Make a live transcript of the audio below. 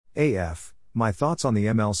AF, My Thoughts on the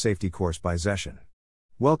ML Safety course by zeshen.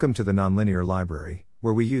 Welcome to the Nonlinear Library,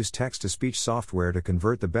 where we use text-to-speech software to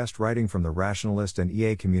convert the best writing from the rationalist and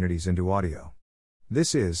EA communities into audio.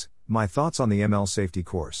 This is My Thoughts on the ML Safety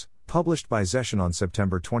course, published by zeshen on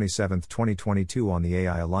September 27, 2022 on the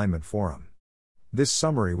AI Alignment Forum. This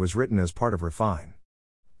summary was written as part of Refine.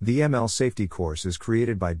 The ML Safety course is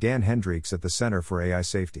created by Dan Hendricks at the Center for AI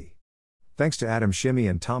Safety. Thanks to Adam Shimmy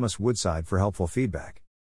and Thomas Woodside for helpful feedback.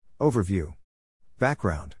 Overview.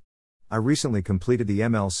 Background. I recently completed the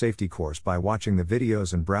ML Safety course by watching the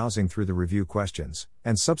videos and browsing through the review questions,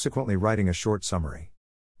 and subsequently writing a short summary.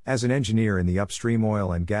 As an engineer in the upstream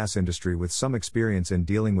oil and gas industry with some experience in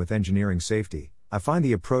dealing with engineering safety, I find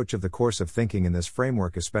the approach of the course of thinking in this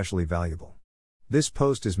framework especially valuable. This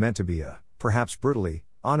post is meant to be a, perhaps brutally,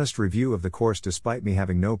 honest review of the course despite me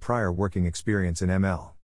having no prior working experience in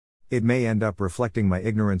ML. It may end up reflecting my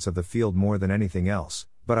ignorance of the field more than anything else,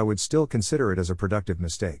 but I would still consider it as a productive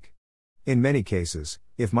mistake. In many cases,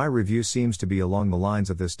 if my review seems to be along the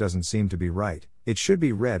lines of "this doesn't seem to be right," it should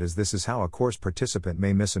be read as this is how a course participant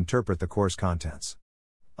may misinterpret the course contents.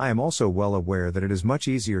 I am also well aware that it is much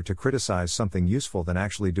easier to criticize something useful than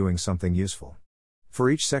actually doing something useful. For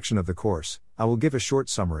each section of the course, I will give a short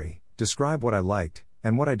summary, describe what I liked,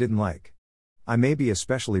 and what I didn't like. I may be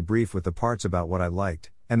especially brief with the parts about what I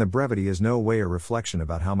liked, and the brevity is no way a reflection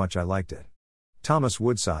about how much I liked it. Thomas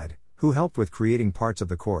Woodside, who helped with creating parts of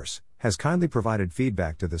the course, has kindly provided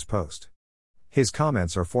feedback to this post. His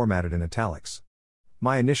comments are formatted in italics.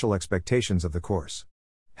 My initial expectations of the course.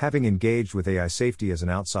 Having engaged with AI safety as an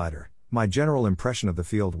outsider, my general impression of the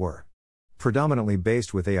field were predominantly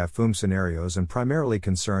based with AI FUM scenarios and primarily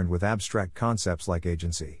concerned with abstract concepts like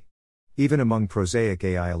agency. Even among prosaic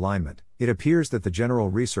AI alignment, it appears that the general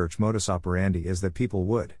research modus operandi is that people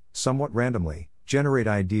would, somewhat randomly, generate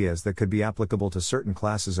ideas that could be applicable to certain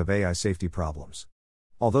classes of AI safety problems.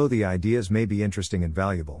 Although the ideas may be interesting and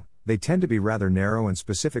valuable, they tend to be rather narrow and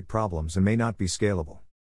specific problems and may not be scalable.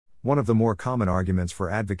 One of the more common arguments for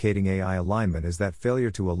advocating AI alignment is that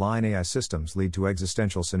failure to align AI systems lead to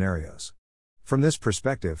existential scenarios. From this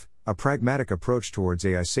perspective, a pragmatic approach towards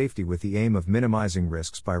AI safety with the aim of minimizing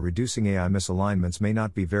risks by reducing AI misalignments may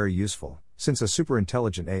not be very useful, since a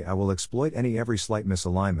superintelligent AI will exploit every slight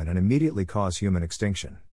misalignment and immediately cause human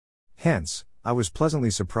extinction. Hence, I was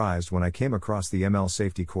pleasantly surprised when I came across the ML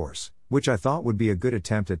Safety course, which I thought would be a good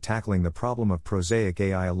attempt at tackling the problem of prosaic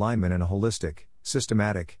AI alignment in a holistic,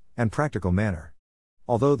 systematic, and practical manner.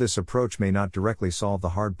 Although this approach may not directly solve the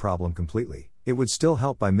hard problem completely, it would still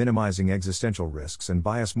help by minimizing existential risks and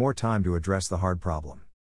buy us more time to address the hard problem.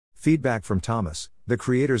 Feedback from Thomas: the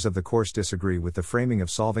creators of the course disagree with the framing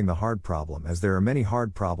of solving the hard problem, as there are many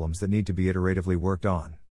hard problems that need to be iteratively worked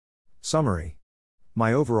on. Summary.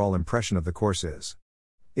 My overall impression of the course is: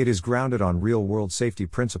 it is grounded on real-world safety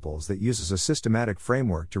principles that uses a systematic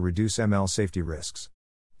framework to reduce ML safety risks.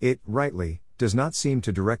 It, rightly, does not seem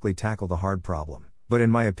to directly tackle the hard problem, but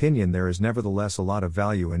in my opinion there is nevertheless a lot of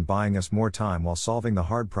value in buying us more time while solving the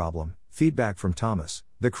hard problem. Feedback from Thomas: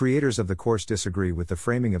 the creators of the course disagree with the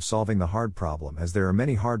framing of solving the hard problem, as there are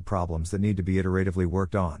many hard problems that need to be iteratively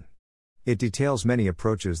worked on. It details many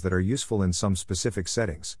approaches that are useful in some specific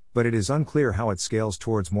settings, but it is unclear how it scales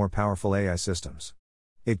towards more powerful AI systems.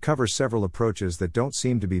 It covers several approaches that don't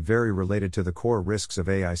seem to be very related to the core risks of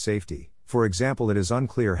AI safety. For example, it is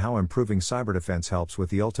unclear how improving cyberdefense helps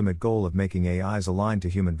with the ultimate goal of making AIs aligned to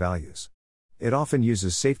human values. It often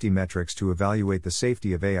uses safety metrics to evaluate the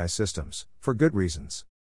safety of AI systems, for good reasons.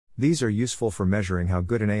 These are useful for measuring how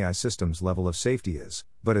good an AI system's level of safety is,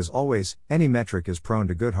 but as always, any metric is prone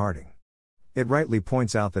to good-hearting. It rightly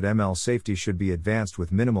points out that ML safety should be advanced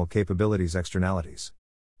with minimal capabilities externalities.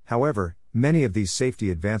 However, many of these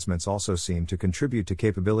safety advancements also seem to contribute to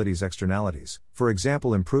capabilities externalities. For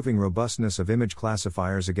example, improving robustness of image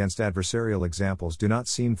classifiers against adversarial examples do not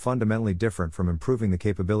seem fundamentally different from improving the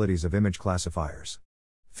capabilities of image classifiers.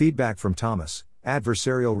 Feedback from Thomas: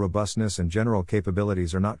 adversarial robustness and general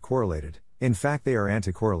capabilities are not correlated, in fact they are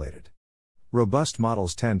anti-correlated. Robust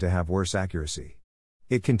models tend to have worse accuracy.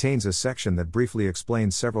 It contains a section that briefly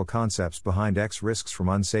explains several concepts behind X risks from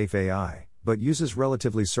unsafe AI, but uses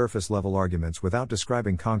relatively surface-level arguments without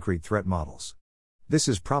describing concrete threat models. This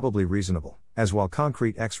is probably reasonable, as while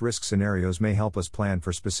concrete X-risk scenarios may help us plan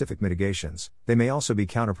for specific mitigations, they may also be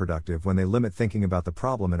counterproductive when they limit thinking about the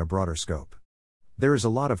problem in a broader scope. There is a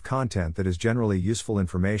lot of content that is generally useful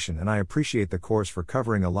information, and I appreciate the course for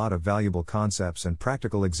covering a lot of valuable concepts and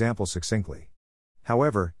practical examples succinctly.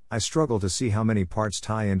 However, I struggle to see how many parts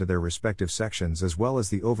tie into their respective sections as well as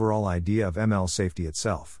the overall idea of ML safety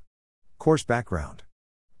itself. Course background.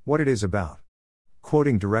 What it is about.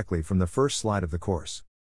 Quoting directly from the first slide of the course.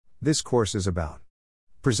 This course is about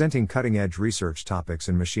presenting cutting-edge research topics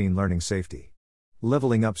in machine learning safety.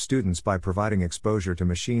 Leveling up students by providing exposure to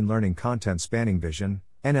machine learning content spanning vision,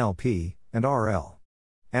 NLP, and RL.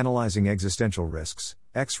 Analyzing existential risks,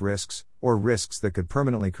 X risks, or risks that could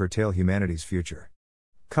permanently curtail humanity's future.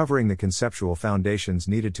 Covering the conceptual foundations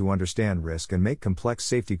needed to understand risk and make complex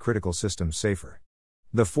safety-critical systems safer.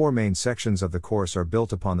 The four main sections of the course are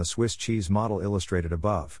built upon the Swiss cheese model illustrated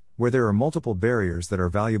above, where there are multiple barriers that are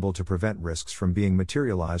valuable to prevent risks from being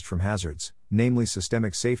materialized from hazards, namely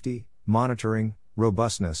systemic safety, monitoring,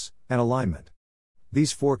 robustness, and alignment.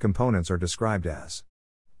 These four components are described as: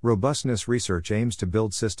 robustness research aims to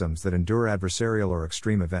build systems that endure adversarial or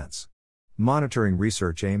extreme events. Monitoring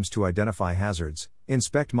research aims to identify hazards,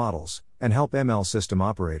 inspect models, and help ML system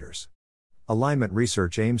operators. Alignment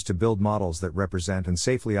research aims to build models that represent and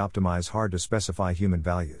safely optimize hard-to-specify human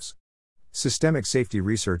values. Systemic safety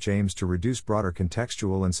research aims to reduce broader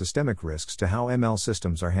contextual and systemic risks to how ML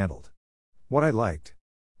systems are handled. What I liked.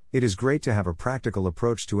 It is great to have a practical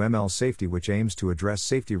approach to ML safety which aims to address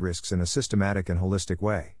safety risks in a systematic and holistic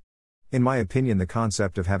way. In my opinion, the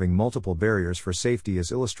concept of having multiple barriers for safety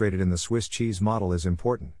as illustrated in the Swiss cheese model is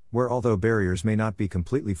important, where although barriers may not be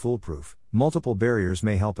completely foolproof, multiple barriers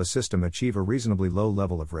may help a system achieve a reasonably low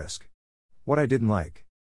level of risk. What I didn't like.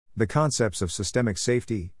 The concepts of systemic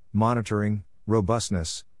safety, monitoring,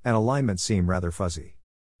 robustness, and alignment seem rather fuzzy.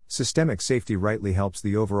 Systemic safety rightly helps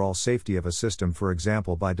the overall safety of a system, for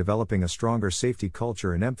example by developing a stronger safety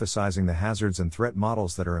culture and emphasizing the hazards and threat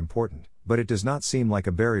models that are important, but it does not seem like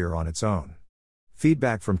a barrier on its own.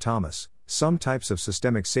 Feedback from Thomas: some types of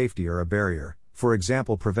systemic safety are a barrier, for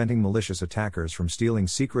example preventing malicious attackers from stealing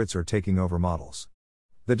secrets or taking over models.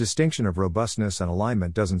 The distinction of robustness and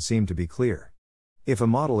alignment doesn't seem to be clear. If a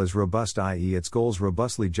model is robust, i.e. its goals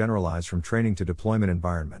robustly generalize from training to deployment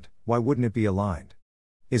environment, why wouldn't it be aligned?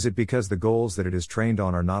 Is it because the goals that it is trained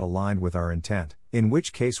on are not aligned with our intent, in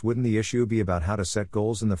which case wouldn't the issue be about how to set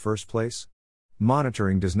goals in the first place?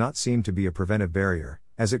 Monitoring does not seem to be a preventive barrier,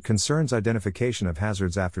 as it concerns identification of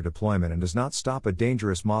hazards after deployment and does not stop a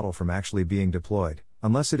dangerous model from actually being deployed,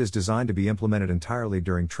 unless it is designed to be implemented entirely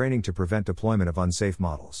during training to prevent deployment of unsafe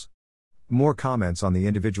models. More comments on the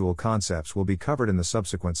individual concepts will be covered in the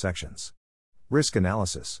subsequent sections. Risk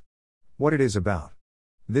analysis. What it is about.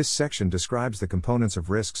 This section describes the components of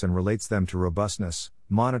risks and relates them to robustness,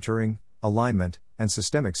 monitoring, alignment, and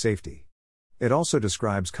systemic safety. It also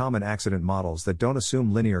describes common accident models that don't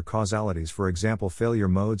assume linear causalities, for example failure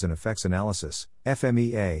modes and effects analysis,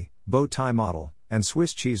 FMEA, bow tie model, and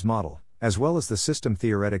Swiss cheese model, as well as the system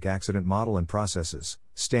theoretic accident model and processes,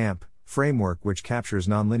 STAMP, framework which captures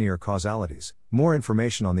nonlinear causalities. More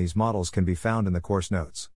information on these models can be found in the course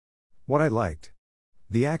notes. What I liked.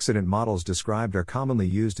 The accident models described are commonly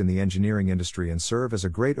used in the engineering industry and serve as a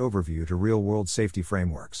great overview to real-world safety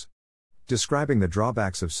frameworks. Describing the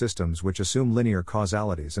drawbacks of systems which assume linear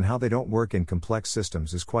causalities and how they don't work in complex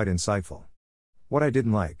systems is quite insightful. What I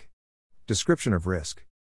didn't like. Description of risk.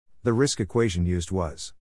 The risk equation used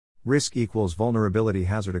was risk equals vulnerability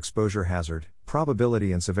hazard exposure hazard,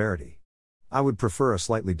 probability and severity. I would prefer a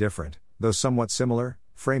slightly different, though somewhat similar,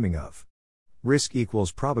 framing of risk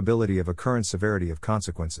equals probability of occurrence severity of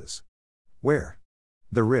consequences. Where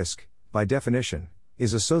the risk, by definition,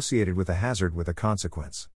 is associated with a hazard with a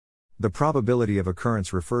consequence. The probability of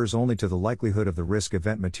occurrence refers only to the likelihood of the risk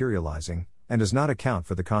event materializing, and does not account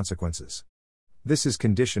for the consequences. This is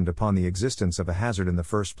conditioned upon the existence of a hazard in the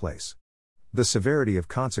first place. The severity of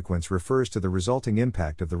consequence refers to the resulting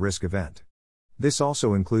impact of the risk event. This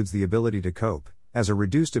also includes the ability to cope, as a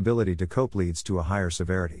reduced ability to cope leads to a higher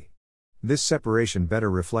severity. This separation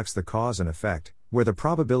better reflects the cause and effect, where the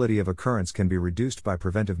probability of occurrence can be reduced by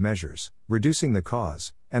preventive measures, reducing the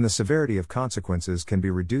cause, and the severity of consequences can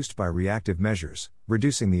be reduced by reactive measures,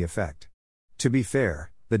 reducing the effect. To be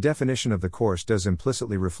fair, the definition of the course does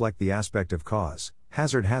implicitly reflect the aspect of cause,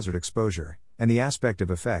 hazard exposure, and the aspect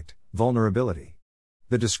of effect, vulnerability.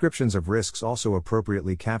 The descriptions of risks also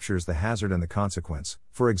appropriately captures the hazard and the consequence,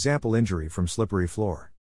 for example injury from slippery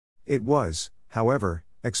floor. It was, however,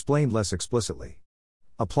 explained less explicitly.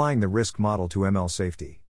 Applying the risk model to ML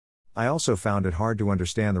safety. I also found it hard to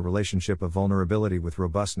understand the relationship of vulnerability with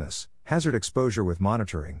robustness, hazard exposure with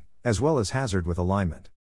monitoring, as well as hazard with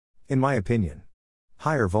alignment. In my opinion,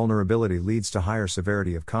 higher vulnerability leads to higher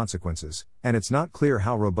severity of consequences, and it's not clear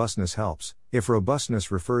how robustness helps, if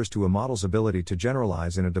robustness refers to a model's ability to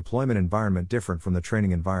generalize in a deployment environment different from the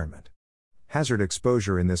training environment. Hazard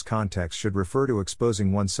exposure in this context should refer to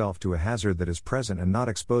exposing oneself to a hazard that is present and not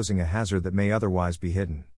exposing a hazard that may otherwise be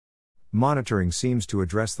hidden. Monitoring seems to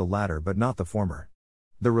address the latter but not the former.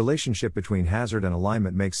 The relationship between hazard and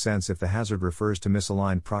alignment makes sense if the hazard refers to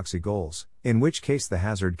misaligned proxy goals, in which case the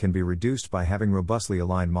hazard can be reduced by having robustly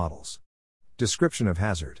aligned models. Description of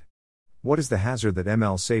hazard. What is the hazard that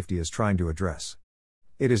ML safety is trying to address?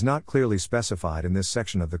 It is not clearly specified in this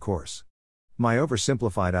section of the course. My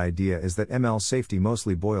oversimplified idea is that ML safety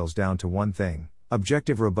mostly boils down to one thing: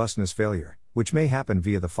 objective robustness failure, which may happen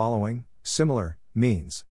via the following similar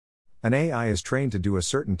means. An AI is trained to do a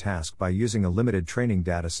certain task by using a limited training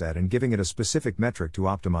dataset and giving it a specific metric to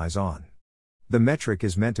optimize on. The metric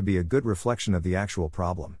is meant to be a good reflection of the actual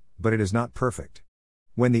problem, but it is not perfect.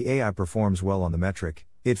 When the AI performs well on the metric,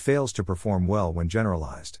 it fails to perform well when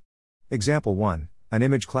generalized. Example 1. An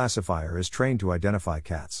image classifier is trained to identify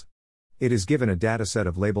cats. It is given a dataset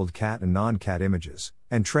of labeled cat and non-cat images,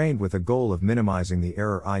 and trained with a goal of minimizing the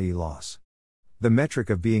error, i.e. loss. The metric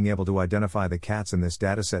of being able to identify the cats in this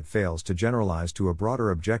dataset fails to generalize to a broader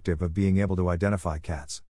objective of being able to identify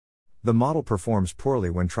cats. The model performs poorly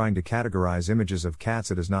when trying to categorize images of cats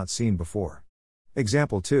it has not seen before.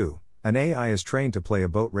 Example 2. An AI is trained to play a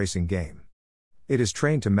boat racing game. It is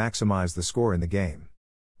trained to maximize the score in the game.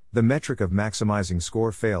 The metric of maximizing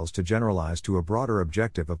score fails to generalize to a broader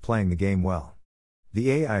objective of playing the game well. The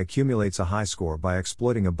AI accumulates a high score by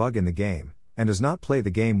exploiting a bug in the game, and does not play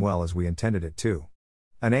the game well as we intended it to.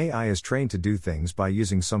 An AI is trained to do things by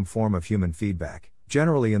using some form of human feedback,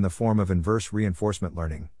 generally in the form of inverse reinforcement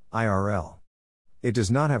learning, IRL. It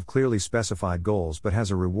does not have clearly specified goals but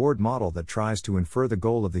has a reward model that tries to infer the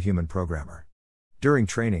goal of the human programmer. During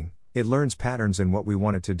training, it learns patterns in what we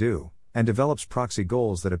want it to do, and develops proxy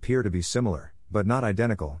goals that appear to be similar, but not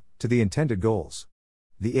identical, to the intended goals.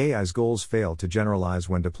 The AI's goals fail to generalize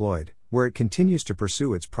when deployed, where it continues to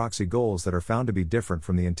pursue its proxy goals that are found to be different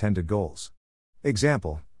from the intended goals.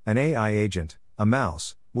 Example: an AI agent, a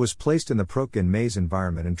mouse, was placed in the Prokin maze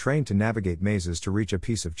environment and trained to navigate mazes to reach a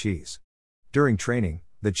piece of cheese. During training,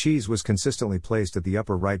 the cheese was consistently placed at the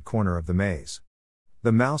upper right corner of the maze.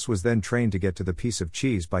 The mouse was then trained to get to the piece of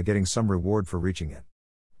cheese by getting some reward for reaching it.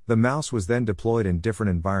 The mouse was then deployed in different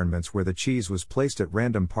environments where the cheese was placed at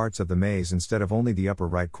random parts of the maze instead of only the upper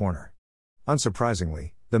right corner.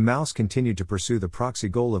 Unsurprisingly, the mouse continued to pursue the proxy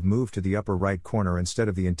goal of move to the upper right corner instead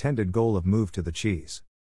of the intended goal of move to the cheese.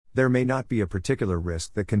 There may not be a particular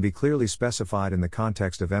risk that can be clearly specified in the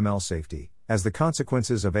context of ML safety, as the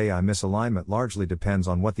consequences of AI misalignment largely depends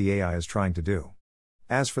on what the AI is trying to do.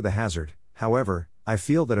 As for the hazard, however, I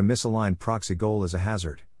feel that a misaligned proxy goal is a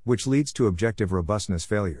hazard, which leads to objective robustness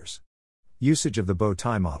failures. Usage of the bow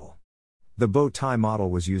tie model. The bow tie model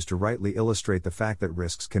was used to rightly illustrate the fact that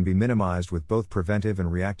risks can be minimized with both preventive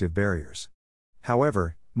and reactive barriers.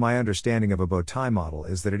 However, my understanding of a bow tie model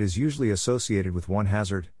is that it is usually associated with one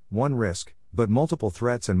hazard, one risk, but multiple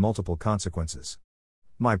threats and multiple consequences.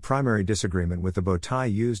 My primary disagreement with the bow tie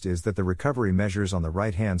used is that the recovery measures on the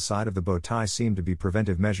right-hand side of the bow tie seem to be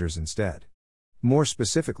preventive measures instead. More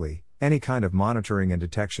specifically, any kind of monitoring and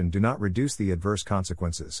detection do not reduce the adverse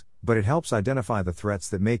consequences, but it helps identify the threats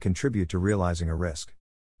that may contribute to realizing a risk.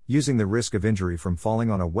 Using the risk of injury from falling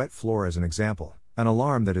on a wet floor as an example, an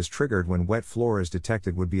alarm that is triggered when wet floor is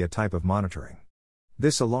detected would be a type of monitoring.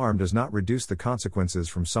 This alarm does not reduce the consequences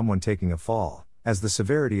from someone taking a fall, as the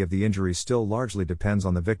severity of the injury still largely depends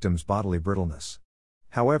on the victim's bodily brittleness.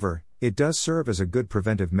 However, it does serve as a good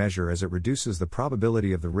preventive measure as it reduces the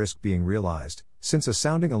probability of the risk being realized, since a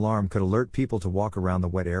sounding alarm could alert people to walk around the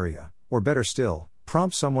wet area, or better still,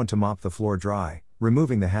 prompt someone to mop the floor dry,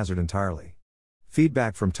 removing the hazard entirely.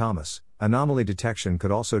 Feedback from Thomas: anomaly detection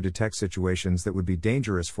could also detect situations that would be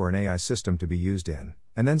dangerous for an AI system to be used in,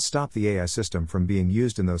 and then stop the AI system from being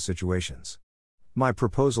used in those situations. My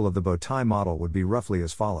proposal of the bow tie model would be roughly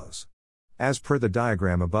as follows. As per the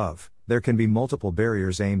diagram above, there can be multiple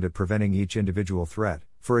barriers aimed at preventing each individual threat.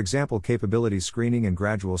 For example, capability screening and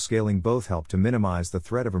gradual scaling both help to minimize the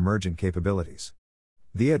threat of emergent capabilities.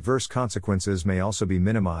 The adverse consequences may also be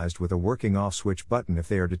minimized with a working off switch button if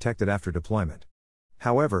they are detected after deployment.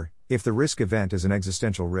 However, if the risk event is an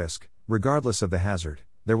existential risk, regardless of the hazard,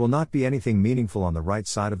 there will not be anything meaningful on the right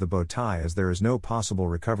side of the bow tie as there is no possible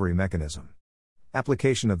recovery mechanism.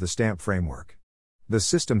 Application of the STAMP framework. The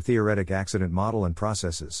System Theoretic Accident Model and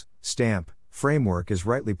Processes, STAMP, framework is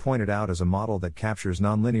rightly pointed out as a model that captures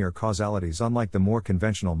nonlinear causalities unlike the more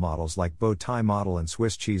conventional models like bow tie model and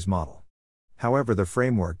Swiss cheese model. However, the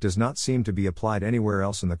framework does not seem to be applied anywhere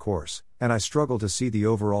else in the course, and I struggle to see the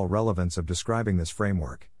overall relevance of describing this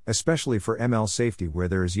framework, especially for ML safety where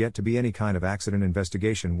there is yet to be any kind of accident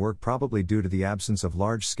investigation work, probably due to the absence of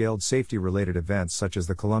large-scaled safety-related events such as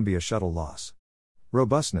the Columbia shuttle loss.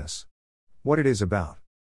 Robustness. What it is about.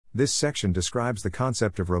 This section describes the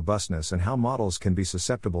concept of robustness and how models can be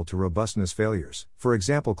susceptible to robustness failures, for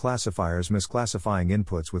example classifiers misclassifying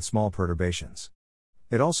inputs with small perturbations.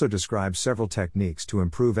 It also describes several techniques to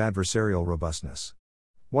improve adversarial robustness.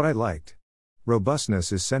 What I liked.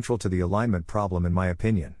 Robustness is central to the alignment problem in my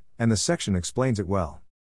opinion, and the section explains it well.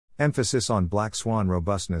 Emphasis on black swan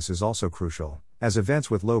robustness is also crucial, as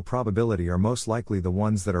events with low probability are most likely the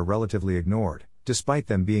ones that are relatively ignored, despite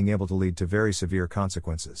them being able to lead to very severe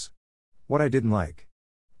consequences. What I didn't like.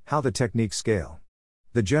 How the techniques scale.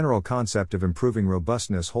 The general concept of improving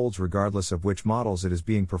robustness holds regardless of which models it is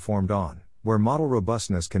being performed on, where model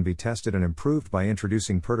robustness can be tested and improved by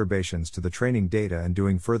introducing perturbations to the training data and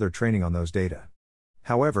doing further training on those data.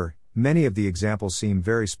 However, many of the examples seem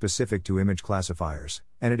very specific to image classifiers,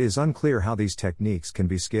 and it is unclear how these techniques can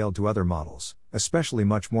be scaled to other models, especially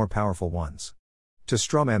much more powerful ones. To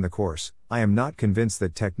strawman the course, I am not convinced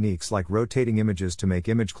that techniques like rotating images to make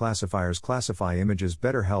image classifiers classify images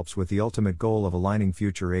better helps with the ultimate goal of aligning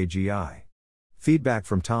future AGI. Feedback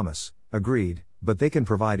from Thomas, agreed, but they can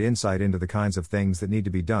provide insight into the kinds of things that need to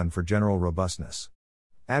be done for general robustness.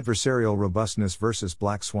 Adversarial robustness versus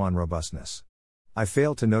black swan robustness. I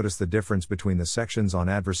failed to notice the difference between the sections on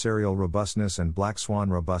adversarial robustness and black swan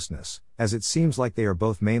robustness, as it seems like they are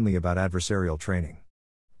both mainly about adversarial training.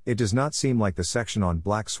 It does not seem like the section on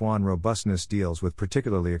black swan robustness deals with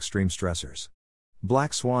particularly extreme stressors.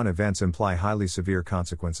 Black swan events imply highly severe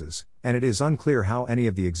consequences, and it is unclear how any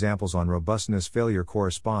of the examples on robustness failure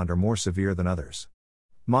correspond or more severe than others.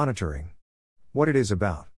 Monitoring. What it is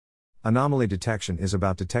about. Anomaly detection is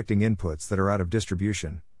about detecting inputs that are out of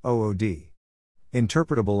distribution, OOD.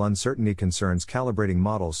 Interpretable uncertainty concerns calibrating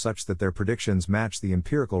models such that their predictions match the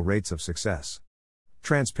empirical rates of success.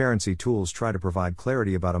 Transparency tools try to provide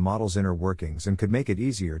clarity about a model's inner workings and could make it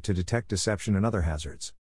easier to detect deception and other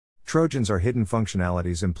hazards. Trojans are hidden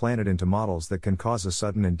functionalities implanted into models that can cause a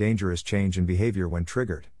sudden and dangerous change in behavior when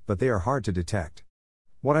triggered, but they are hard to detect.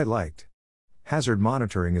 What I liked. Hazard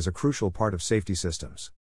monitoring is a crucial part of safety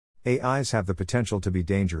systems. AIs have the potential to be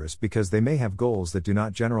dangerous because they may have goals that do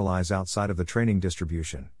not generalize outside of the training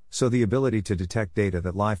distribution, so the ability to detect data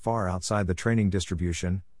that lie far outside the training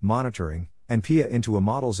distribution, monitoring, and peer into a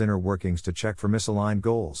model's inner workings to check for misaligned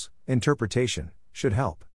goals, interpretation, should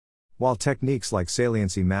help. While techniques like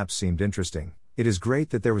saliency maps seemed interesting, it is great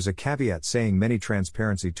that there was a caveat saying many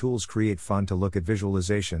transparency tools create fun to look at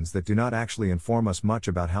visualizations that do not actually inform us much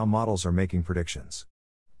about how models are making predictions.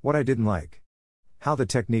 What I didn't like. How the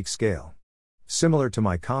techniques scale. Similar to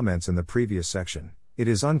my comments in the previous section, it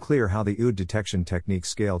is unclear how the OOD detection techniques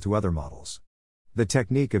scale to other models. The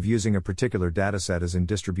technique of using a particular dataset as in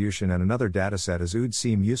distribution and another dataset as OOD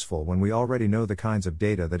seem useful when we already know the kinds of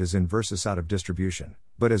data that is in versus out of distribution,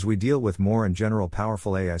 but as we deal with more and general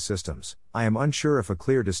powerful AI systems, I am unsure if a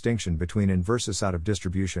clear distinction between in versus out of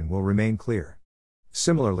distribution will remain clear.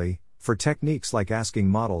 Similarly, for techniques like asking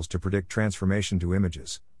models to predict transformation to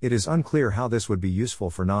images, it is unclear how this would be useful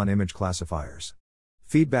for non-image classifiers.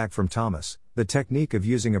 Feedback from Thomas, the technique of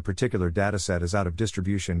using a particular dataset as out of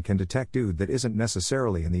distribution can detect OOD that isn't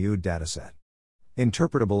necessarily in the OOD dataset.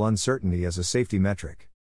 Interpretable uncertainty as a safety metric.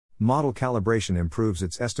 Model calibration improves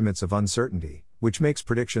its estimates of uncertainty, which makes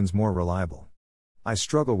predictions more reliable. I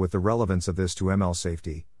struggle with the relevance of this to ML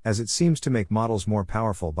safety, as it seems to make models more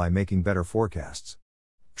powerful by making better forecasts.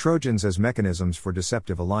 Trojans as mechanisms for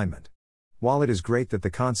deceptive alignment. While it is great that the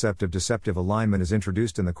concept of deceptive alignment is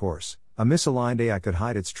introduced in the course, a misaligned AI could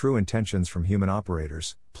hide its true intentions from human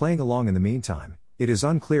operators, playing along in the meantime. It is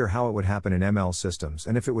unclear how it would happen in ML systems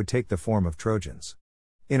and if it would take the form of Trojans.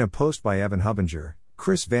 In a post by Evan Hubinger,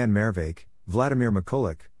 Chris van Merwijk, Vladimir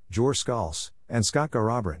Mikulik, Jor Skals, and Scott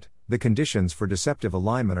Garabrant, the conditions for deceptive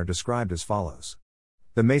alignment are described as follows.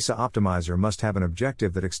 The MESA optimizer must have an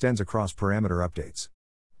objective that extends across parameter updates.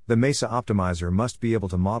 The MESA optimizer must be able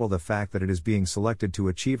to model the fact that it is being selected to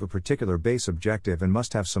achieve a particular base objective and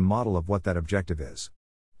must have some model of what that objective is.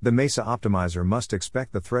 The MESA optimizer must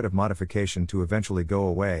expect the threat of modification to eventually go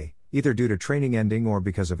away, either due to training ending or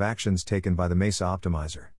because of actions taken by the MESA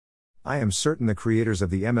optimizer. I am certain the creators of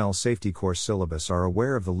the ML safety course syllabus are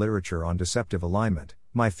aware of the literature on deceptive alignment.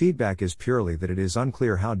 My feedback is purely that it is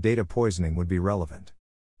unclear how data poisoning would be relevant.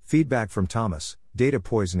 Feedback from Thomas. Data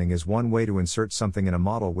poisoning is one way to insert something in a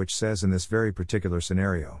model which says in this very particular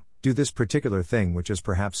scenario, do this particular thing which is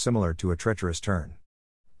perhaps similar to a treacherous turn.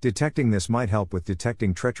 Detecting this might help with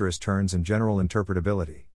detecting treacherous turns and general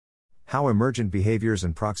interpretability. How emergent behaviors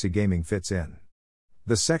and proxy gaming fits in.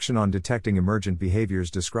 The section on detecting emergent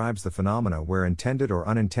behaviors describes the phenomena where intended or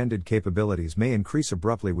unintended capabilities may increase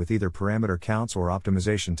abruptly with either parameter counts or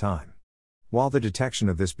optimization time. While the detection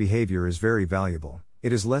of this behavior is very valuable,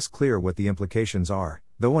 it is less clear what the implications are,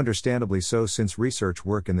 though understandably so since research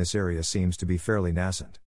work in this area seems to be fairly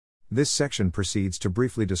nascent. This section proceeds to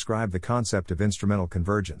briefly describe the concept of instrumental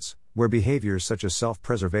convergence, where behaviors such as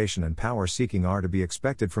self-preservation and power-seeking are to be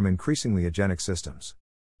expected from increasingly agentic systems.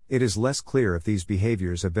 It is less clear if these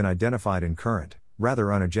behaviors have been identified in current, rather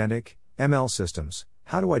unagentic, ML systems,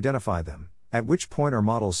 how to identify them, at which point are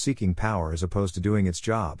models seeking power as opposed to doing its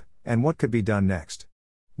job, and what could be done next.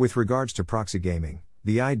 With regards to proxy gaming,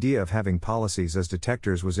 the idea of having policies as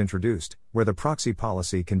detectors was introduced, where the proxy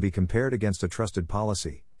policy can be compared against a trusted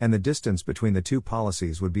policy, and the distance between the two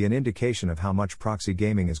policies would be an indication of how much proxy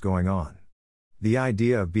gaming is going on. The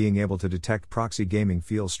idea of being able to detect proxy gaming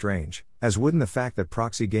feels strange, as wouldn't the fact that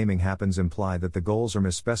proxy gaming happens imply that the goals are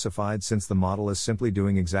misspecified since the model is simply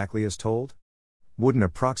doing exactly as told? Wouldn't a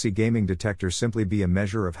proxy gaming detector simply be a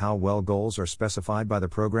measure of how well goals are specified by the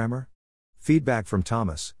programmer? Feedback from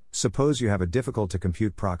Thomas: suppose you have a difficult to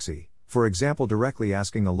compute proxy, for example directly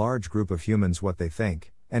asking a large group of humans what they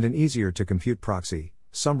think, and an easier to compute proxy,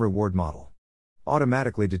 some reward model.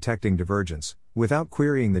 Automatically detecting divergence, without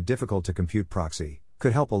querying the difficult to compute proxy,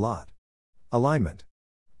 could help a lot. Alignment.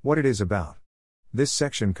 What it is about. This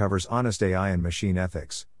section covers honest AI and machine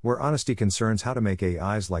ethics, where honesty concerns how to make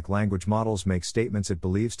AIs like language models make statements it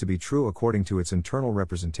believes to be true according to its internal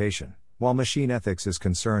representation, while machine ethics is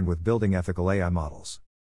concerned with building ethical AI models.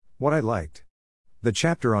 What I liked. The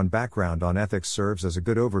chapter on background on ethics serves as a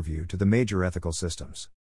good overview to the major ethical systems.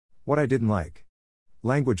 What I didn't like.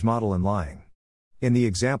 Language model and lying. In the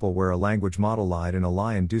example where a language model lied in a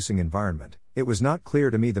lie-inducing environment, it was not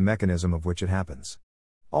clear to me the mechanism of which it happens.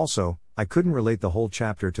 Also, I couldn't relate the whole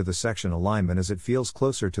chapter to the section alignment as it feels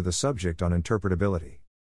closer to the subject on interpretability.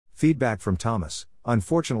 Feedback from Thomas: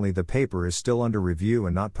 unfortunately the paper is still under review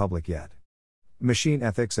and not public yet. Machine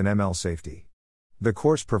ethics and ML safety. The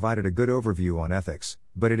course provided a good overview on ethics,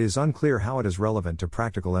 but it is unclear how it is relevant to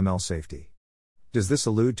practical ML safety. Does this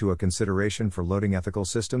allude to a consideration for loading ethical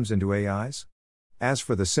systems into AIs? As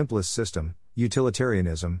for the simplest system,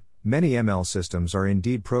 utilitarianism, many ML systems are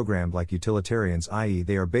indeed programmed like utilitarians, i.e.,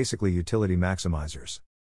 they are basically utility maximizers.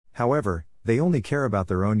 However, they only care about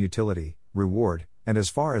their own utility, reward, and as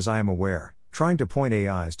far as I am aware, trying to point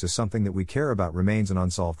AIs to something that we care about remains an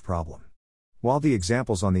unsolved problem. While the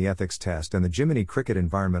examples on the ethics test and the Jiminy Cricket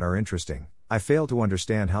environment are interesting, I fail to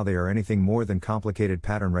understand how they are anything more than complicated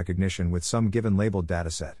pattern recognition with some given labeled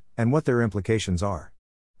dataset, and what their implications are.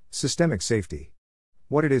 Systemic safety.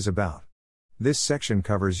 What it is about. This section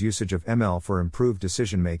covers usage of ML for improved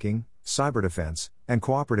decision-making, cyberdefense, and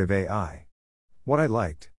cooperative AI. What I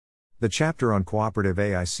liked. The chapter on cooperative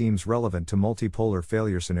AI seems relevant to multipolar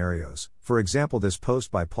failure scenarios, for example this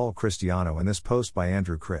post by Paul Cristiano and this post by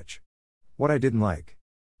Andrew Critch. What I didn't like.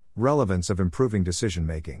 Relevance of improving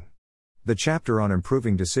decision-making. The chapter on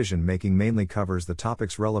improving decision-making mainly covers the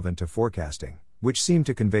topics relevant to forecasting, which seem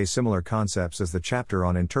to convey similar concepts as the chapter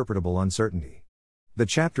on interpretable uncertainty. The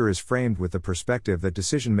chapter is framed with the perspective that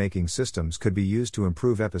decision-making systems could be used to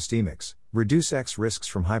improve epistemics, reduce X risks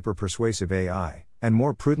from hyper-persuasive AI, and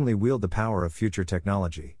more prudently wield the power of future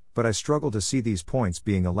technology, but I struggle to see these points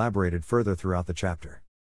being elaborated further throughout the chapter.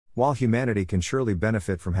 While humanity can surely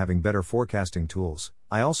benefit from having better forecasting tools,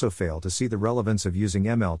 I also fail to see the relevance of using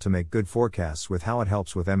ML to make good forecasts with how it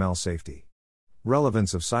helps with ML safety.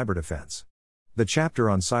 Relevance of cyberdefense. The chapter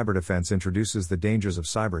on cyberdefense introduces the dangers of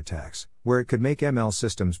cyberattacks, where it could make ML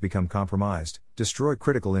systems become compromised, destroy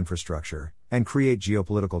critical infrastructure, and create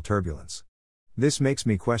geopolitical turbulence. This makes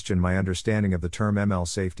me question my understanding of the term ML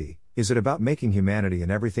safety. Is it about making humanity and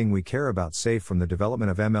everything we care about safe from the development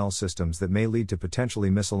of ML systems that may lead to potentially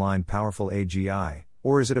misaligned powerful AGI,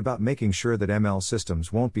 or is it about making sure that ML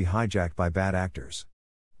systems won't be hijacked by bad actors?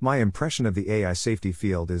 My impression of the AI safety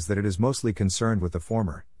field is that it is mostly concerned with the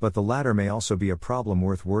former, but the latter may also be a problem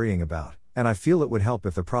worth worrying about, and I feel it would help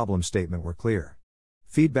if the problem statement were clear.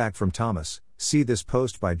 Feedback from Thomas: see this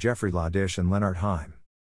post by Jeffrey Ladish and Lennart Heim.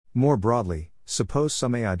 More broadly, suppose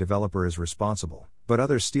some AI developer is responsible, but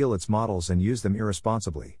others steal its models and use them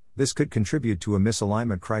irresponsibly. This could contribute to a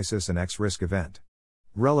misalignment crisis and X-risk event.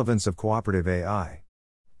 Relevance of cooperative AI.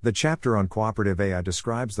 The chapter on cooperative AI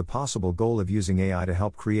describes the possible goal of using AI to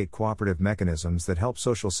help create cooperative mechanisms that help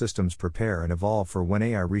social systems prepare and evolve for when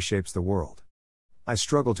AI reshapes the world. I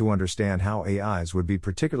struggle to understand how AIs would be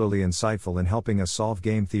particularly insightful in helping us solve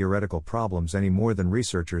game theoretical problems any more than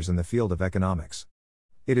researchers in the field of economics.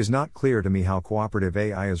 It is not clear to me how cooperative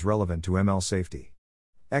AI is relevant to ML safety.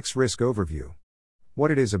 X-risk overview. What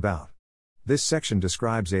it is about. This section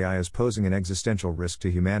describes AI as posing an existential risk to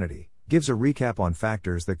humanity, Gives a recap on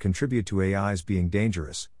factors that contribute to AIs being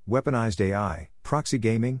dangerous: weaponized AI, proxy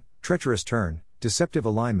gaming, treacherous turn, deceptive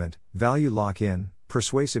alignment, value lock-in,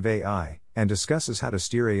 persuasive AI, and discusses how to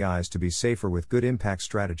steer AIs to be safer with good impact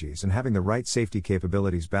strategies and having the right safety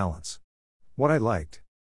capabilities balance. What I liked.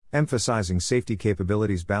 Emphasizing safety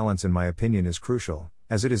capabilities balance in my opinion is crucial,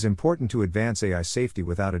 as it is important to advance AI safety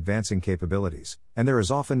without advancing capabilities, and there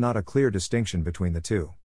is often not a clear distinction between the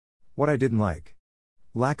two. What I didn't like.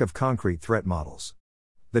 Lack of concrete threat models.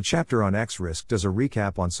 The chapter on X risk does a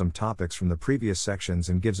recap on some topics from the previous sections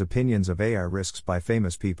and gives opinions of AI risks by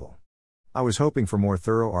famous people. I was hoping for more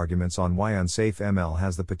thorough arguments on why unsafe ML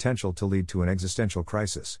has the potential to lead to an existential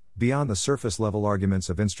crisis, beyond the surface level arguments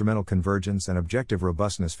of instrumental convergence and objective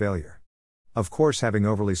robustness failure. Of course, having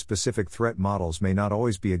overly specific threat models may not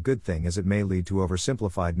always be a good thing, as it may lead to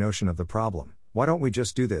oversimplified notion of the problem. Why don't we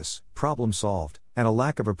just do this? Problem solved, and a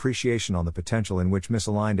lack of appreciation on the potential in which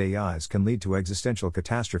misaligned AIs can lead to existential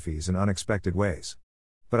catastrophes in unexpected ways.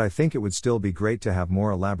 But I think it would still be great to have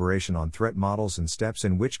more elaboration on threat models and steps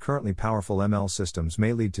in which currently powerful ML systems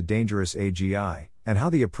may lead to dangerous AGI, and how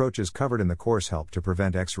the approaches covered in the course help to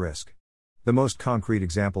prevent X risk. The most concrete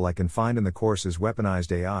example I can find in the course is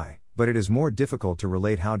weaponized AI, but it is more difficult to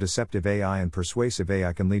relate how deceptive AI and persuasive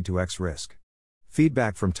AI can lead to X risk.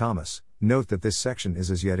 Feedback from Thomas. Note that this section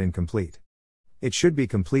is as yet incomplete. It should be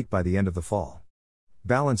complete by the end of the fall.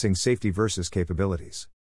 Balancing safety versus capabilities.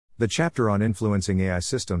 The chapter on influencing AI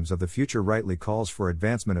systems of the future rightly calls for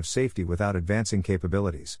advancement of safety without advancing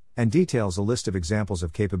capabilities, and details a list of examples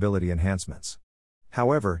of capability enhancements.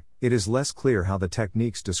 However, it is less clear how the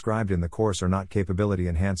techniques described in the course are not capability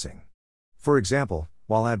enhancing. For example,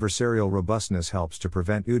 while adversarial robustness helps to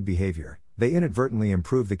prevent OOD behavior, they inadvertently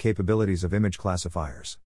improve the capabilities of image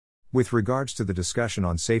classifiers. With regards to the discussion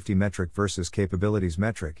on safety metric versus capabilities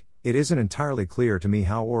metric, it isn't entirely clear to me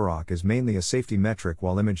how OROC is mainly a safety metric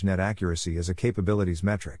while ImageNet accuracy is a capabilities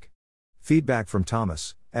metric. Feedback from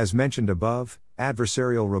Thomas. As mentioned above,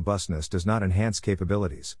 adversarial robustness does not enhance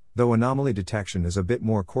capabilities, though anomaly detection is a bit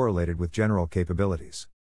more correlated with general capabilities.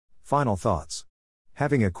 Final thoughts.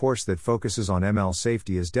 Having a course that focuses on ML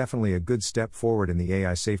safety is definitely a good step forward in the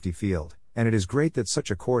AI safety field, and it is great that such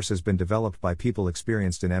a course has been developed by people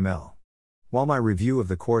experienced in ML. While my review of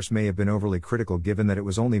the course may have been overly critical given that it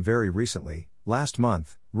was only very recently, last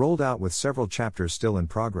month, rolled out with several chapters still in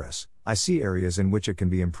progress, I see areas in which it can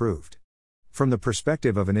be improved. From the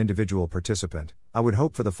perspective of an individual participant, I would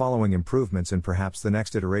hope for the following improvements in perhaps the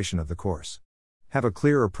next iteration of the course. Have a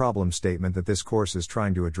clearer problem statement that this course is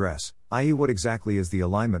trying to address, i.e. what exactly is the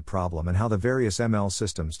alignment problem and how the various ML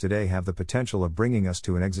systems today have the potential of bringing us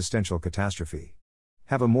to an existential catastrophe.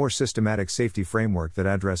 Have a more systematic safety framework that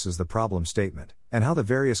addresses the problem statement, and how the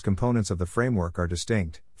various components of the framework are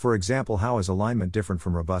distinct, for example, how is alignment different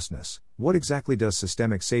from robustness, what exactly does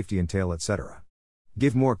systemic safety entail, etc.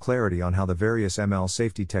 Give more clarity on how the various ML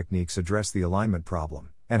safety techniques address the alignment problem,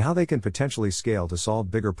 and how they can potentially scale to solve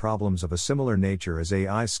bigger problems of a similar nature as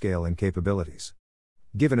AI's scale in capabilities.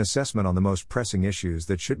 Give an assessment on the most pressing issues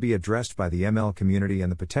that should be addressed by the ML community and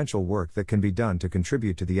the potential work that can be done to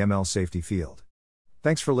contribute to the ML safety field.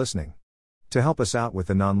 Thanks for listening. To help us out with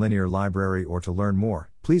the Nonlinear Library or to learn more,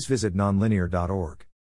 please visit nonlinear.org.